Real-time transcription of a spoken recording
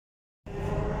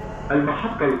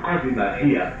المحطة القادمة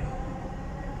هي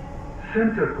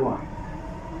Centrepoint.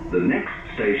 The next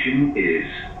station is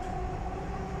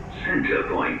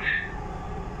Centrepoint.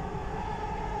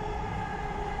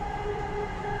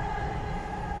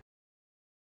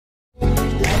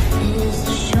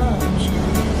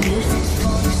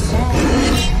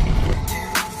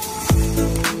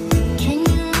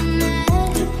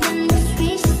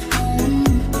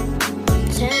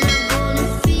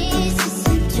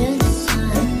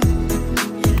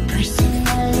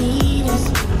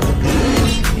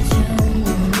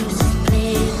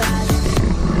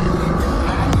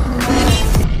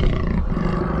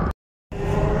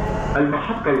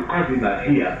 المحطة القادمة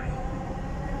هي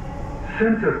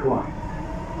Centrepoint.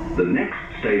 The next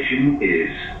station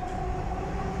is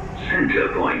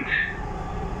Centrepoint.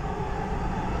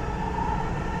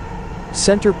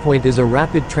 Centrepoint is a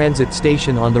rapid transit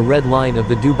station on the Red Line of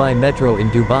the Dubai Metro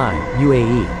in Dubai,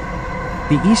 UAE.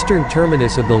 The eastern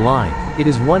terminus of the line, it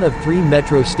is one of 3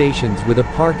 metro stations with a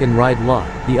park and ride lot,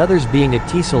 the others being at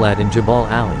Etisalat and Jabal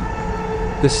Ali.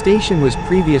 The station was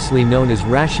previously known as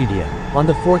Rashidiya. On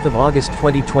the 4th of August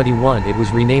 2021 it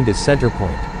was renamed as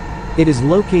Centrepoint. It is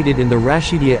located in the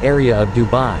Rashidiya area of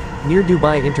Dubai, near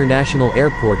Dubai International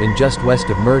Airport and just west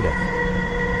of Mirdif.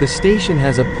 The station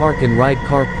has a park and ride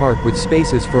car park with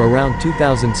spaces for around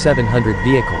 2,700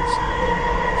 vehicles.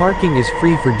 Parking is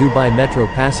free for Dubai Metro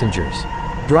passengers.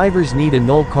 Drivers need a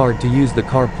NOL card to use the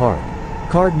car park.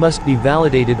 Card must be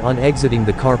validated on exiting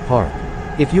the car park.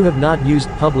 If you have not used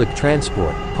public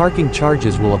transport, parking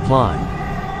charges will apply.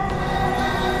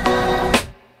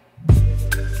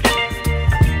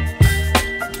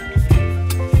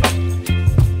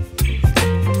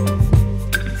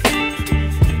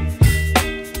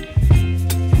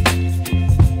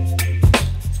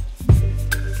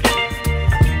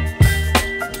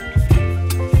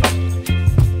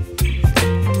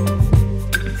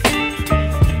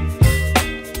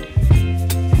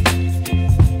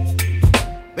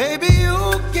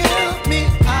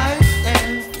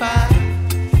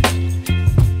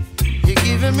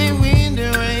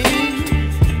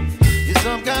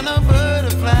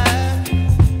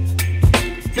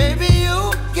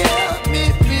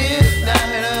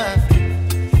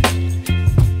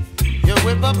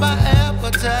 My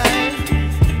appetite,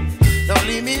 don't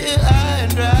leave me here high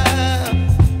and dry.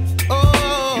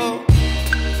 Oh,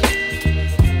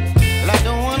 well, I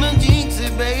don't wanna jinx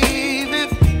it, baby,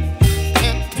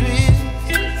 and twist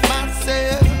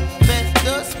myself at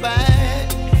the spine.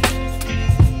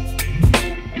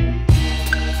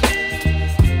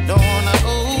 Don't wanna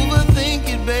overthink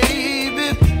it, baby,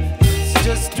 it's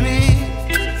just twist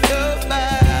your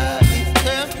body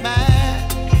and mine.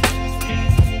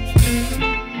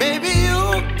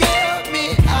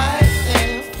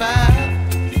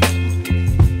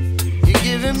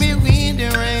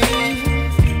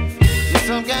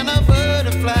 Some kind of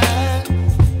butterfly,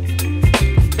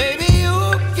 baby, you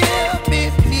give me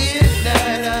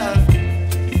midnight.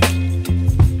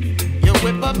 You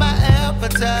whip up my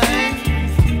appetite,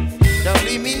 don't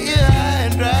leave me here high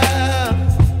and dry.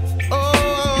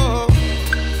 Oh,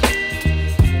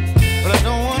 but I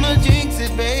don't wanna jinx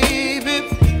it, baby.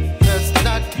 Let's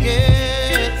not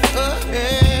get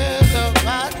ahead of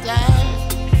my time.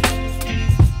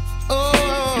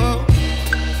 Oh,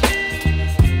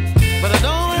 but I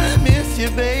don't wanna miss you,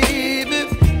 baby.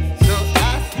 So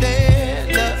I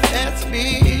stand up and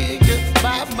speak just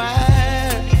my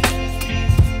mind.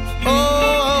 Oh,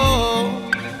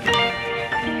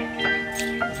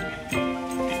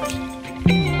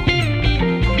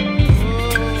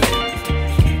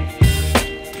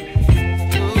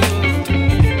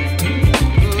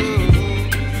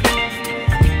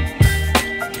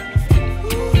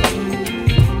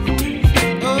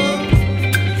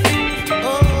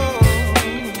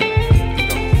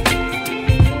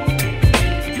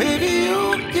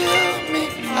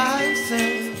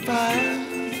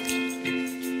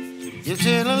 you're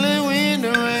chilling when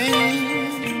the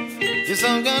rain, you're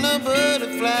some kind of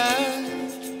butterfly.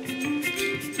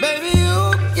 Baby, you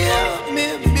give me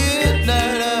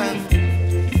midnight.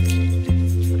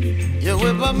 You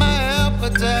whip up my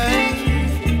appetite.